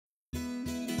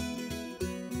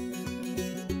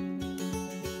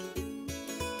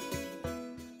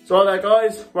So hi there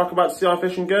guys, welcome back to CI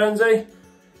Fishing Guernsey.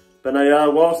 Been a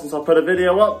while since I put a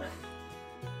video up,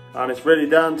 and it's really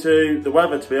down to the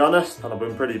weather, to be honest, and I've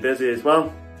been pretty busy as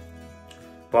well.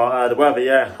 But the weather,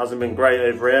 yeah, hasn't been great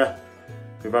over here.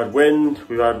 We've had wind,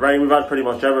 we've had rain, we've had pretty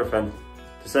much everything.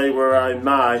 To say we're in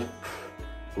May,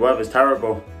 the weather's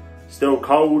terrible. Still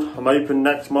cold. I'm hoping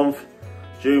next month,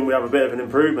 June, we have a bit of an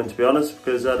improvement, to be honest,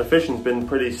 because the fishing's been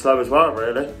pretty slow as well,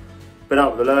 really. Been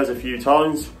out with the lures a few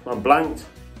times, I'm blanked.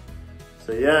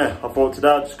 So yeah, I thought today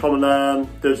I'd just come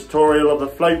and do a tutorial of the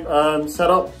float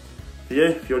setup for you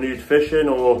if you're new to fishing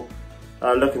or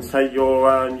looking to take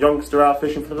your youngster out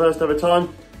fishing for the first ever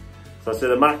time. So I see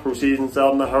the mackerel season's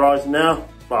on the horizon now.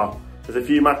 Well, there's a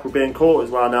few mackerel being caught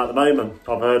as well now at the moment,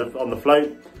 I've heard of, on the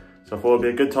float. So I thought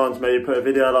it'd be a good time to maybe put a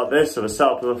video like this of a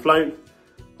setup of a float,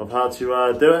 of how to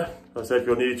do it, like I say, if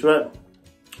you're new to it.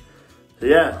 So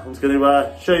yeah, I'm just going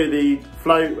to show you the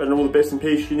float and all the bits and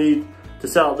pieces you need to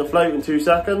set up the float in 2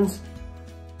 seconds.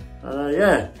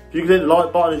 Yeah, if you can hit the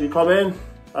like button as you come in,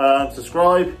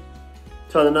 subscribe,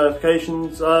 turn the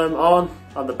notifications on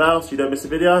and the bell so you don't miss a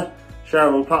video. Share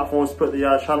on all platforms to put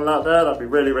the channel out there, that'd be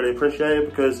really appreciated,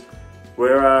 because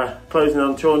we're closing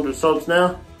on 200 subs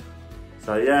now.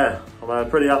 So yeah, I'm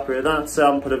pretty happy with that. So I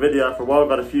haven't put a video out for a while,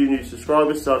 I've had a few new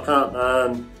subscribers, so I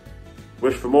can't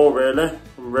wish for more really.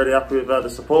 I'm really happy with the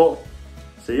support.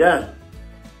 So yeah,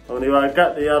 I'm going to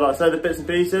get the, like I say, the bits and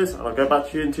pieces, and I'll go back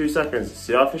to you in 2 seconds.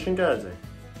 CI Fishing Guernsey.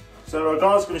 So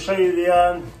guys, I'm going to show you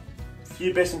the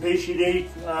few bits and pieces you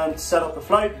need to set up the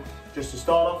float, just to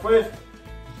start off with.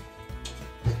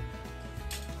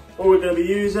 All we're going to be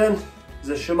using is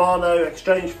a Shimano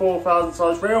Exchange 4000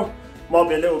 size reel. Might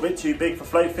be a little bit too big for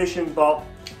float fishing, but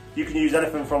you can use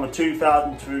anything from a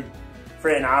 2000 to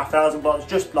 3500, but it's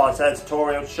just like I said, a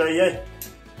tutorial to show you.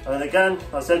 And then again,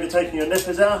 like I said, if you're taking your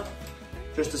nippers out,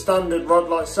 just a standard rod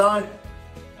like so.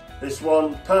 This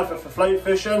one, perfect for float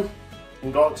fishing. You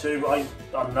can go up to, I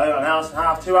don't know, 1.5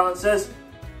 ounces, 2 ounces.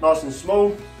 Nice and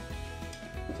small.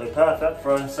 So perfect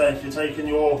for, say, if you're taking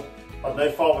your, I don't know,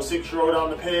 5 or 6 year old down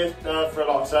the pier for,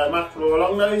 like I say, a mackerel or a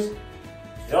long nose.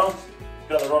 Yeah,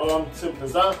 get the rod on, simple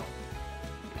as that.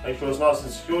 Make sure it's nice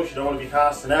and secure, you don't want to be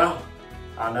casting out.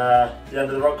 And the end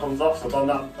of the rod comes off, so I've done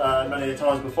that many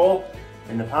times before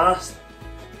in the past.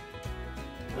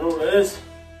 And all it is,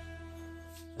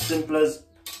 as simple as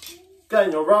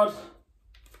getting your rod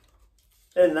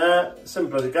in there,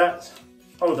 simple as it gets.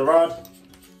 Hold the rod,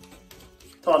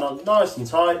 tie it on nice and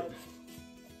tight,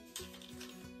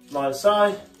 like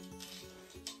so.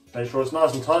 Make sure it's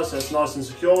nice and tight so it's nice and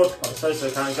secured, like so, so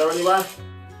it can't go anywhere.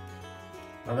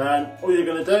 And then all you're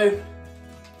going to do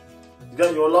is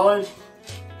get your line,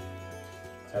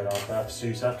 take it off there for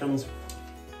 2 seconds,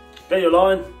 get your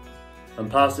line and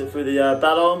pass it through the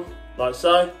bell arm, like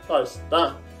so, like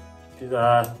that,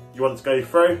 because you want it to go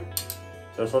through.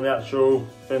 So it's on the actual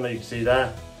thing that you can see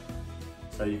there,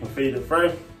 so you can feed it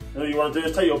through. And all you want to do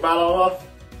is take your bell arm off,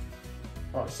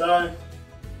 like so.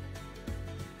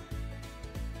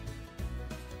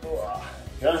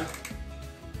 Go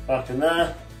back in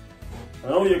there,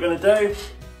 and all you're going to do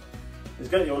is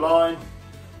get your line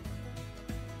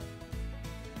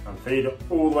and feed it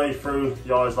all the way through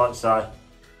the eyes, like so.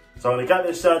 So I'm going to get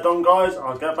this done, guys.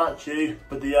 I'll get back to you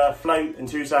with the float in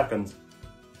 2 seconds.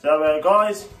 So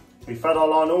guys, we fed our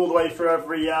line all the way through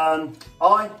every eye.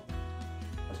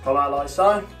 Let's come out like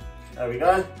so. There we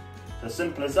go. So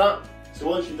simple as that. So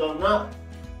once you've done that,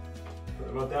 put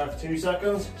it right there for 2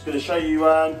 seconds. It's going to show you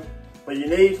what you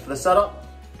need for the setup.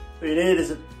 What you need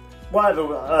is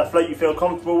whatever float you feel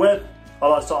comfortable with. I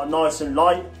like sort of nice and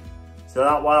light, so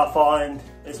that way I find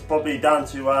it's probably down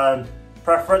to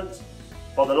preference.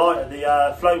 But the lighter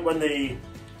the float, when the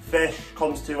fish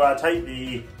comes to take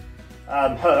the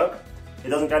hook, it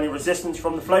doesn't get any resistance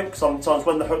from the float. Sometimes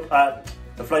when the hook,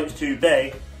 the float's too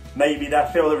big, maybe they'll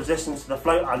feel the resistance to the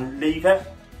float and leave it.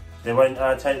 They won't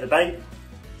take the bait.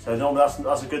 So normally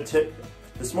that's a good tip.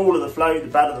 The smaller the float, the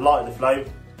better, the lighter the float.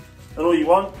 And all you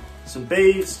want, some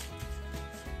beads,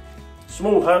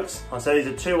 small hooks. I say these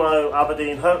are 2.0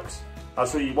 Aberdeen hooks.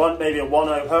 That's what you want, maybe a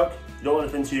 1.0 hook. You don't want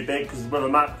anything too big, because with a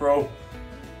mackerel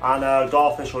and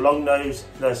garfish or long nose,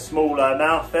 they're smaller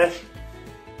mouth fish.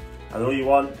 And all you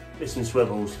want is some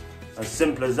swivels. As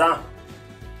simple as that.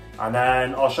 And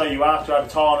then I'll show you after I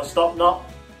tie on a stop knot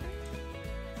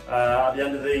at the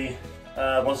end of the,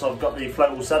 once I've got the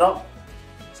float all set up.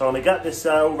 So I'm going to get this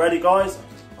all ready, guys.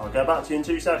 I'll get back to you in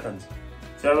 2 seconds.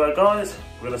 So guys,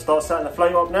 we're going to start setting the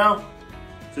float up now.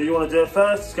 So you want to do it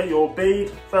first, is get your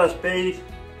bead, first bead,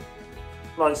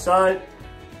 like so.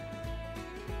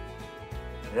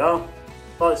 There you are,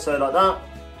 like so, like that.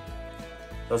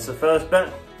 That's the first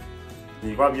bit. and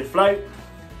you grab your float.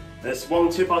 There's one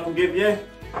tip I can give you.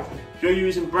 If you're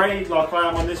using braid like I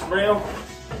am on this reel,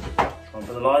 try and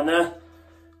put the line there.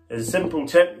 There's a simple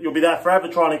tip. You'll be there forever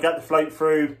trying to get the float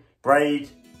through braid,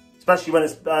 especially when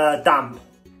it's damp.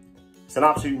 It's an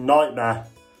absolute nightmare.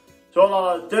 So all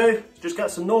I like to do is just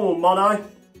get some normal mono,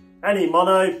 any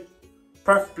mono,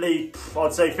 preferably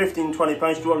I'd say 15-20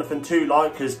 pounds. You don't want anything too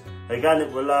light because again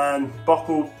it will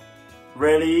buckle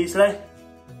really easily.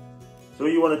 So all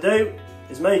you want to do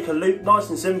is make a loop nice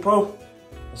and simple,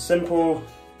 a simple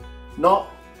knot.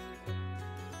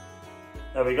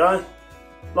 There we go,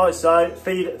 like so.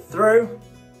 Feed it through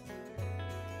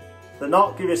the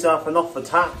knot, give yourself enough for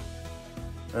tap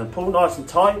and pull nice and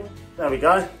tight. There we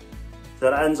go.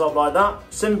 So it ends up like that.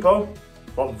 Simple,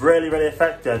 but really, really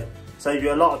effective. Save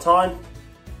you a lot of time.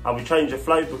 And we change the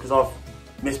float because I've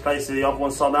misplaced the other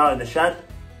one somehow in the shed.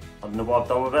 I don't know what I've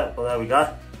done with it, but there we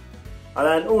go. And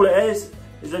then all it is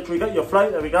literally get your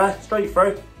float, there we go, straight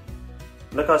through.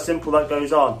 Look how simple that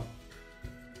goes on.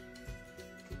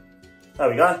 There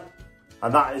we go.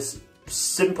 And that is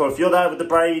simple. If you're there with the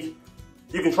braid,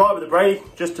 you can try it with the braid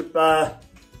just to,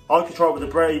 I could try it with the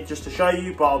braid just to show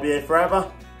you, but I'll be here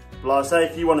forever. But like I say,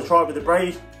 if you want to try it with the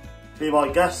braid, be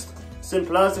my guest.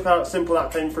 Simple as, look how simple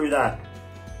that came through there.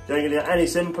 You ain't gonna get any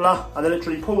simpler. And then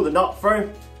literally pull the knot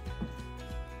through.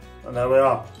 And there we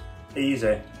are,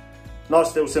 easy.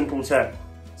 Nice little simple tip.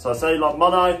 So I say like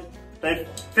mono, maybe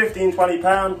 15-20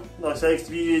 pound. Like I say, if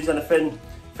you use anything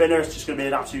thinner, it's just gonna be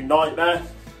an absolute nightmare.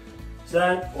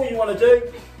 So all you wanna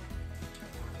do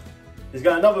is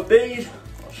get another bead.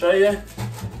 I'll show you.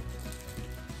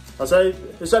 I say,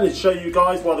 it's only to show you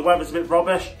guys why the weather's a bit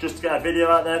rubbish, just to get a video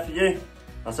out there for you.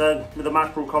 I said, with the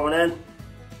mackerel coming in,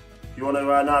 if you want to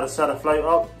know how to set a float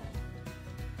up,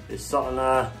 it's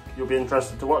something you'll be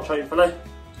interested to watch, hopefully.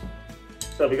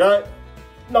 So there we go.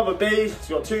 Another bead, it's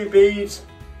got two beads,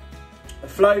 a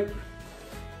float.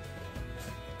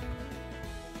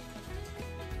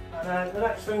 And then the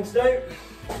next thing to do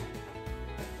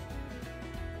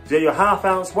is get your ½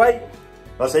 ounce weight.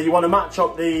 Like I say, you want to match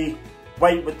up the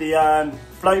weight with the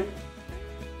float.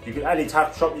 You can, any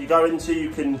tackle shop you go into, you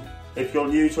can, if you're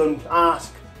new to them,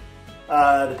 ask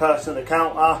the person at the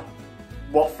counter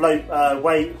what float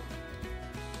weight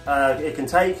it can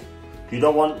take. You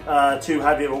don't want too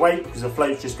heavy of a weight because the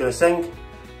float's just going to sink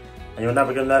and you're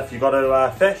never going to know if you've got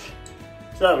to fish.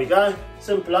 So there we go,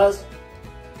 simple as.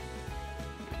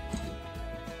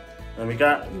 Then we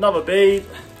got another bead,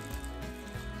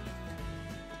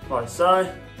 like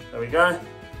so. There we go.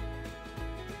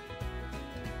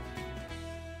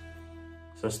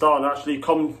 So it's starting to actually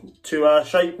come to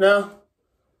shape now.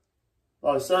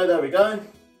 Like so, there we go.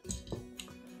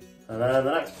 And then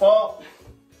the next part.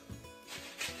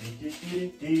 I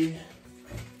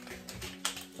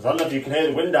don't know if you can hear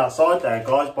the wind outside there,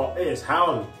 guys, but it is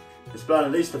howling. It's blowing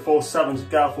at least a force 7 to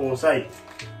gale force 8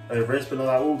 over. It's been like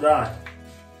that all day.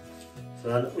 So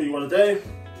then what you want to do, you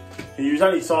can use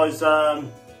any size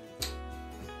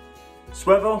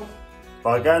swivel.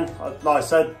 But again, like I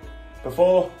said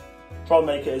before, try and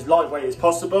make it as lightweight as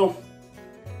possible.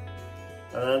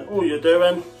 And then all you're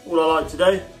doing, all I like to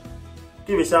do,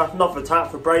 give yourself enough of a tap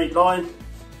for braid line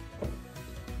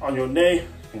on your knee. You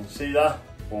can see that,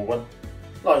 or one,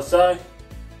 like so.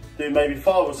 Do maybe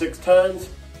 5 or 6 turns.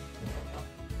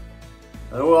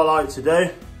 And all I like to do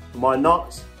for my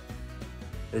knots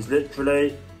is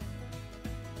literally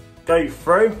go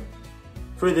through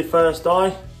the first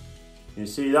eye. You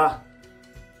see that?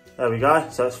 There we go,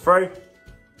 so it's through.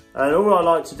 And all I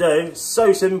like to do, is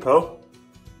so simple,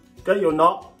 get your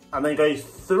knot and then go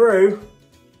through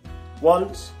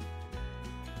once,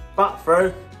 back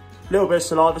through, a little bit of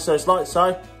saliva, so it's like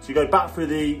so. So you go back through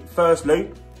the first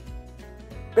loop,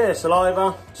 bit of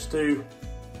saliva, just to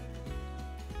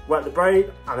wet the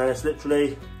braid, and then it's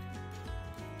literally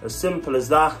as simple as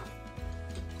that.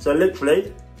 So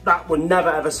literally, that will never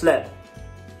ever slip.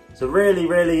 It's a really,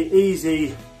 really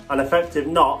easy and effective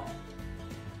knot,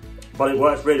 but it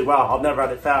works really well. I've never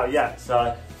had it fail yet,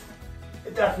 so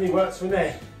it definitely works for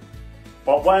me.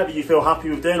 But whatever you feel happy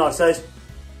with doing, I say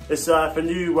it's for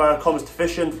new comes to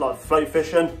fishing, like float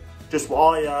fishing, just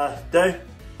what I do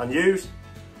and use.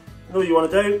 And all you want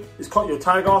to do is cut your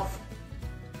tag off.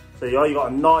 So you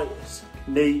got a nice,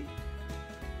 neat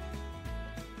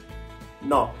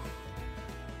knot.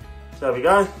 So there we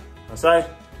go. I say,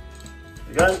 there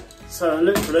we go. So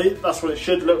literally, that's what it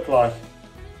should look like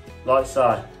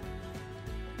so.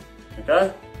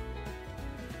 Okay.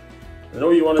 And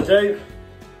all you want to do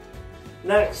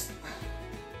next,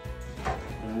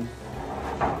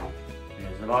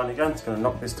 here's the line again. It's going to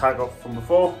knock this tag off from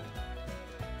before.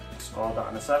 Discard that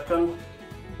in a second.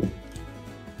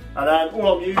 And then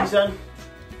all I'm using,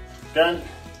 again,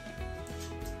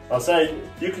 I'll say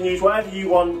you can use whatever you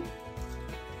want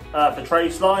for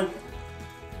trace line.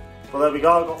 Well, there we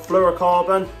go, I've got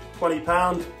fluorocarbon,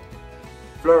 £20.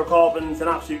 Fluorocarbon's an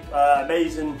absolute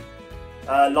amazing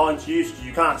line to use because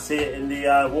you can't see it in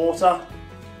the water,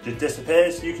 it just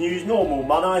disappears. You can use normal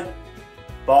mono,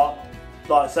 but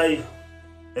like I say,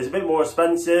 it's a bit more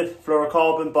expensive,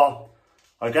 fluorocarbon, but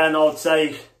again, I would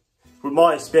say, with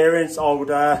my experience, I would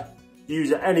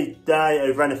use it any day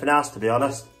over anything else, to be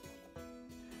honest.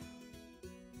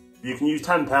 You can use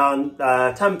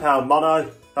 £10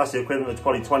 mono, that's the equivalent to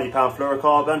probably £20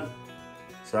 fluorocarbon,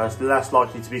 so it's less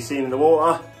likely to be seen in the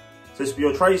water. So this will be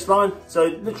your trace line, so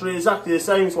literally exactly the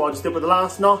same as what I just did with the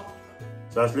last knot.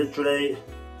 So it's literally, you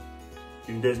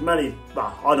can do as many,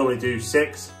 well, I normally do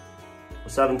 6 or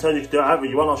 7 turns, you can do it however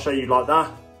you want, I'll show you like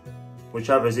that,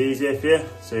 whichever is easier for you.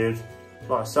 So you'd,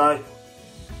 like I say,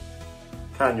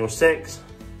 can your 6,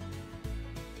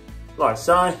 like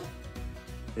so.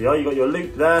 There you go, you got your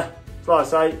loop there. So like I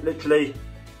say, literally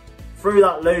through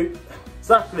that loop,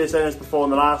 exactly the same as before in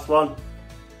the last one,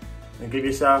 and give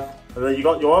yourself, and then you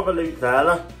got your other loop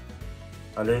there,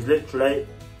 and it's literally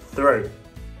through.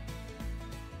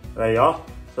 There you are.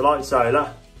 So like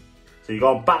so, so you've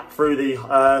gone back through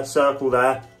the circle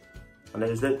there, and it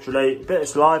is literally a bit of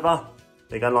saliva,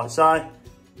 again like so.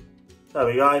 There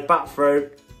we go, back through,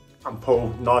 and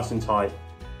pull nice and tight.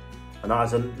 And that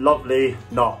is a lovely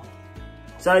knot.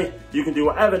 So you can do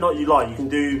whatever knot you like. You can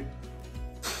do,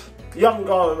 you haven't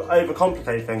got to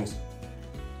overcomplicate things.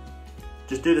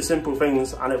 Just do the simple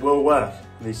things and it will work.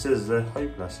 And these scissors are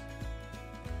hopeless.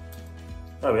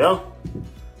 There we are.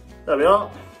 There we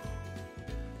are.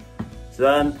 So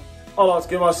then I like to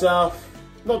give myself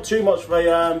not too much of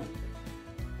a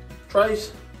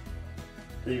trace.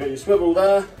 So you've got your swivel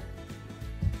there.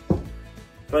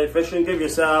 Very efficient. Give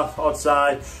yourself, I'd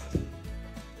say,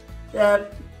 yeah,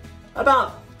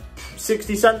 about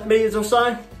 60 centimetres or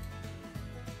so.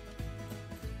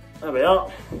 There we are.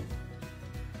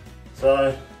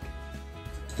 So,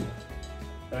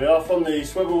 there we are, from the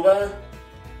swivel there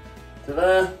to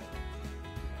there,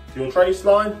 your trace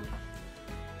line.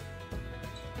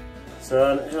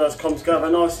 So it has come together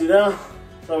nicely now.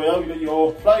 So we are, you've got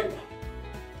your float,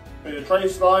 got your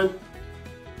trace line.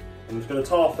 I'm just going to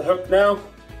tie off the hook now,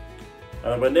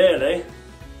 and we're nearly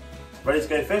ready to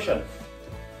go fishing.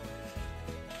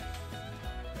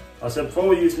 I said before,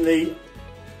 we're using the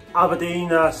Aberdeen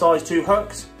size 2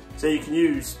 hooks, so you can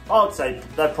use, I'd say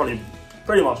they're probably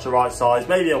pretty much the right size,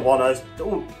 maybe a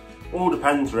 1/0, all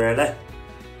depends really.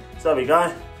 So there we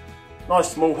go,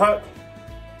 nice small hook.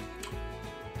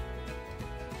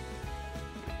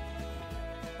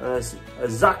 It's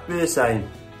exactly the same.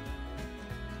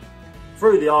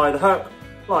 Through the eye of the hook,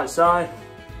 like so.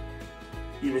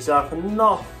 Give yourself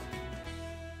enough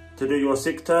to do your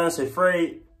 6 turns, so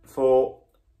 3, 4,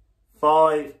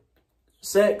 5,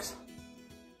 6,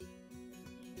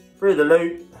 through the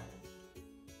loop,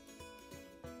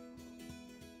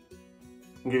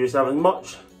 and give yourself as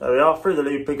much, there we are, through the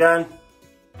loop again.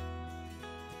 I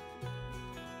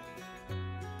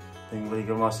think I'm really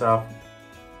give myself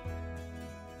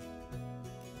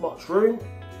much room.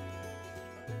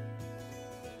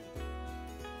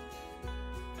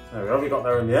 There we go, we got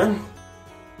there in the end.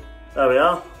 There we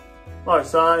are, like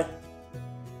so,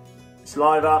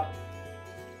 saliva.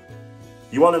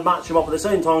 You want to match them up at the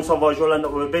same time, so otherwise you'll end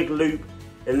up with a big loop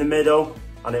in the middle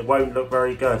and it won't look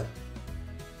very good.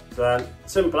 So then,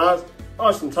 simple as,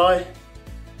 nice and tight,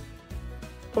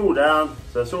 pull down,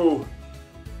 so it's all,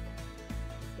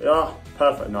 yeah,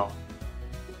 perfect knot.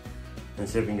 And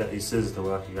see if we can get these scissors to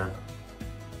work again.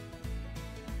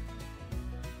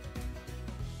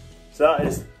 So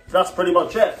that's pretty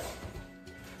much it.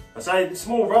 I say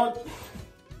small rod,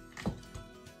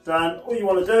 then all you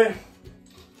want to do,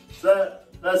 so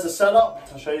there's the setup,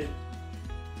 I'll show you,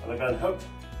 and again hook,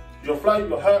 your float,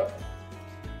 your hook,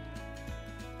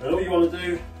 and all you want to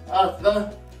do after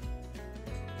that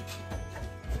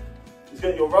is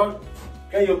get your rod,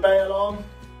 get your bail on,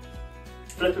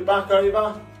 flip it back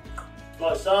over,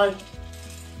 like so.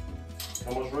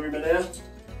 How much room in here?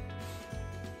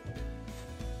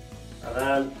 And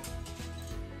then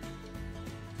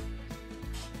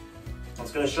I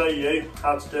was going to show you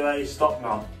how to do a stop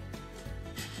knot.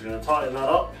 You're going to tighten that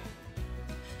up.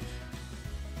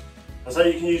 I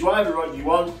say you can use whatever rod you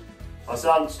want. I say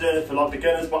I'm just doing it for like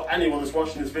beginners, but anyone that's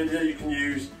watching this video, you can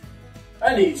use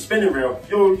any spinning reel.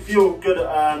 If you're good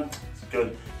at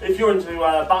if you're into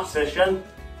bass fishing,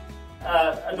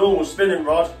 a normal spinning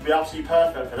rod would be absolutely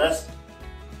perfect for this.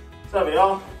 So there we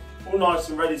are, all nice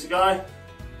and ready to go.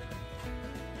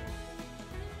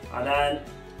 And then,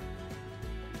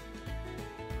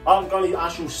 I haven't got any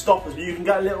actual stoppers, but you can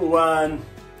get little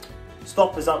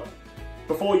stoppers up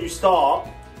before you start.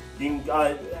 You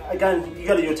can, again, you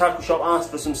go to your tackle shop, ask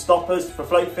for some stoppers for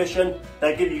float fishing.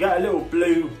 You get a little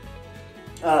blue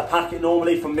packet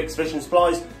normally from Mixed Fishing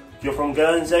Supplies if you're from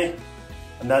Guernsey.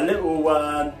 And they're little,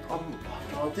 I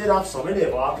did have some in here,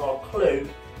 but I haven't got a clue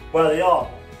where they are.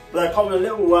 But they come with a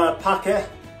little packet,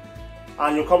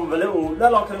 and you'll come with a little, they're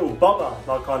like a little bobber,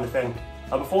 that kind of thing.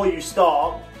 And before you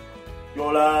start,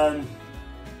 you'll run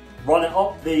it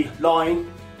up the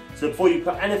line. So before you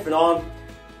put anything on,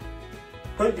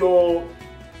 put your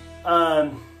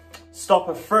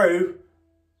stopper through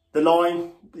the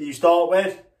line that you start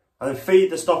with, and then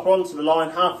feed the stopper onto the line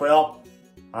halfway up,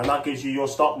 and that gives you your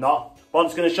stop knot. But I'm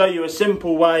just going to show you a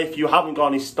simple way if you haven't got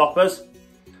any stoppers.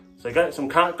 So get some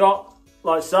catgut,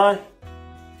 like so.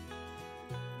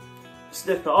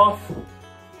 Snip it off. So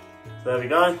there we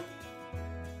go.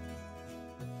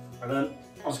 And then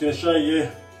I was going to show you,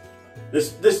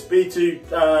 this be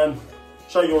to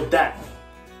show your depth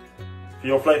for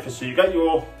your float fish. So you get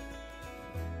your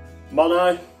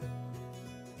mono,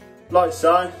 like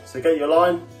so. So get your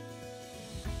line.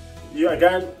 You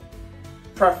again,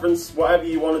 preference whatever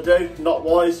you want to do, knot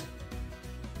wise.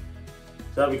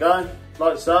 So there we go,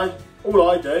 like so. All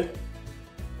I do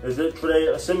is literally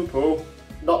a simple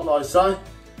knot like so.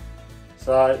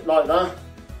 So like that,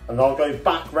 and I'll go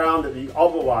back round it the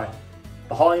other way,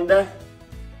 behind it.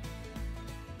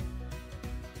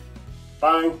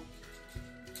 Bang,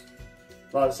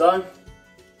 like so.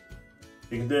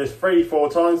 You can do this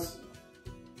 3-4 times,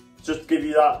 just to give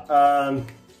you that,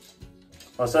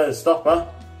 I say the stopper.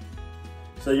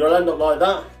 So you'll end up like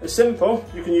that. It's simple.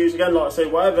 You can use, again, like I say,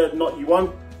 whatever knot you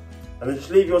want, and then just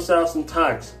leave yourself some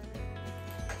tags.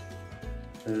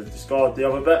 And discard the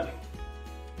other bit.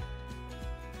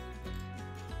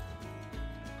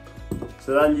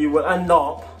 So then you will end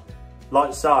up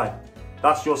like so.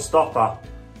 That's your stopper.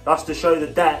 That's to show the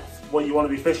depth, what you want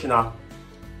to be fishing at.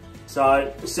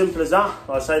 So as simple as that.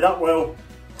 Like I say, that will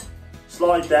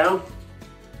slide down.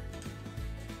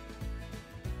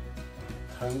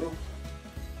 Tangle.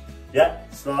 Yeah,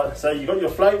 so you've got your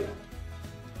float,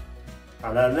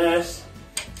 and then this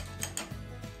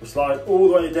will slide all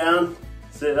the way down.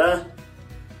 See it there?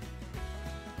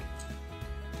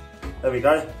 There we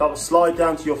go. That will slide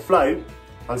down to your float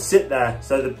and sit there,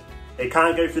 so it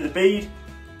can't go through the bead.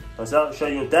 So that will show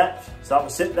your depth. So that will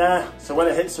sit there. So when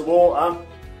it hits the water,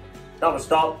 that will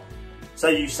stop.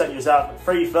 Say you set yourself at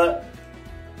 3 foot,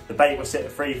 the bait will sit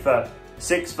at 3 foot.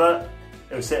 6 foot,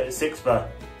 it will sit at 6 foot.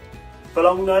 For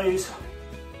long nose,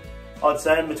 I'd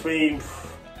say in between,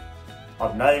 I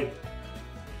don't know,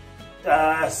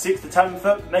 6 to 10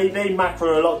 foot maybe.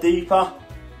 Mackerel are a lot deeper.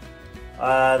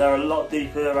 They're a lot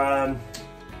deeper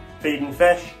feeding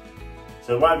fish.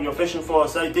 So whatever you're fishing for, I'd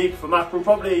say deeper for mackerel.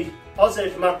 Probably, I'd say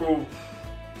for mackerel,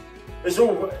 it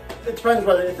depends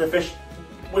whether if the fish,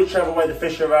 whichever way the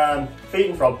fish are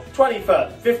feeding from. 20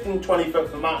 foot, 15 to 20 foot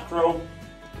for mackerel.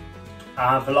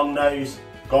 For long nose,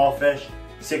 garfish,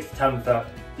 6 to 10 foot.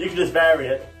 You can just vary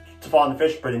it to find the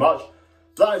fish pretty much.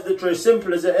 That is literally as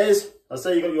simple as it is. I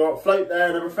say you got your float there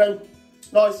and everything.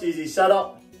 Nice easy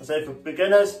setup. I say for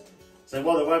beginners. So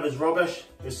while the weather's rubbish,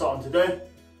 it's something to do.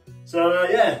 So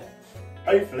yeah,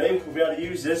 hopefully we'll be able to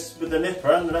use this with the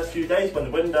nipper in the next few days when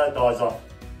the wind dies off.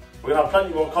 We're gonna have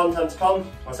plenty more content to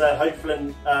come. I say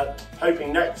hopefully,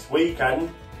 hoping next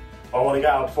weekend. I want to get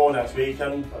out before next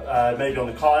weekend, maybe on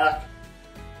the kayak,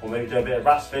 or maybe do a bit of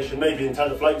bass fishing, maybe even turn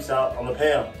the floats out on the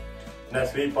pier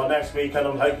next week. By next weekend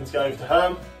I'm hoping to go over to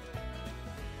Herm,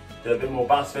 do a bit more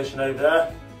bass fishing over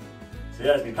there. So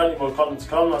yeah, there's been plenty more content to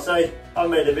come. I say, I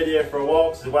haven't made a video for a while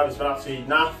because the weather's been absolutely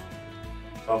naff.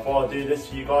 So I thought I'd do this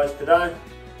for you guys today.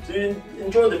 So you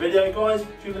enjoy the video guys,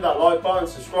 give me that like button,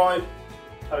 subscribe.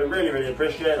 I would really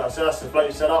appreciate it. I say that's the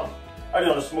float setup, only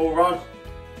on a small run.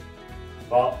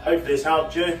 But hopefully it's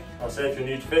helped you. I say if you're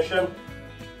new to fishing,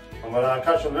 and we'll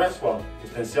catch you on the next one.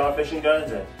 It's been CI Fishing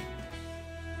Guernsey.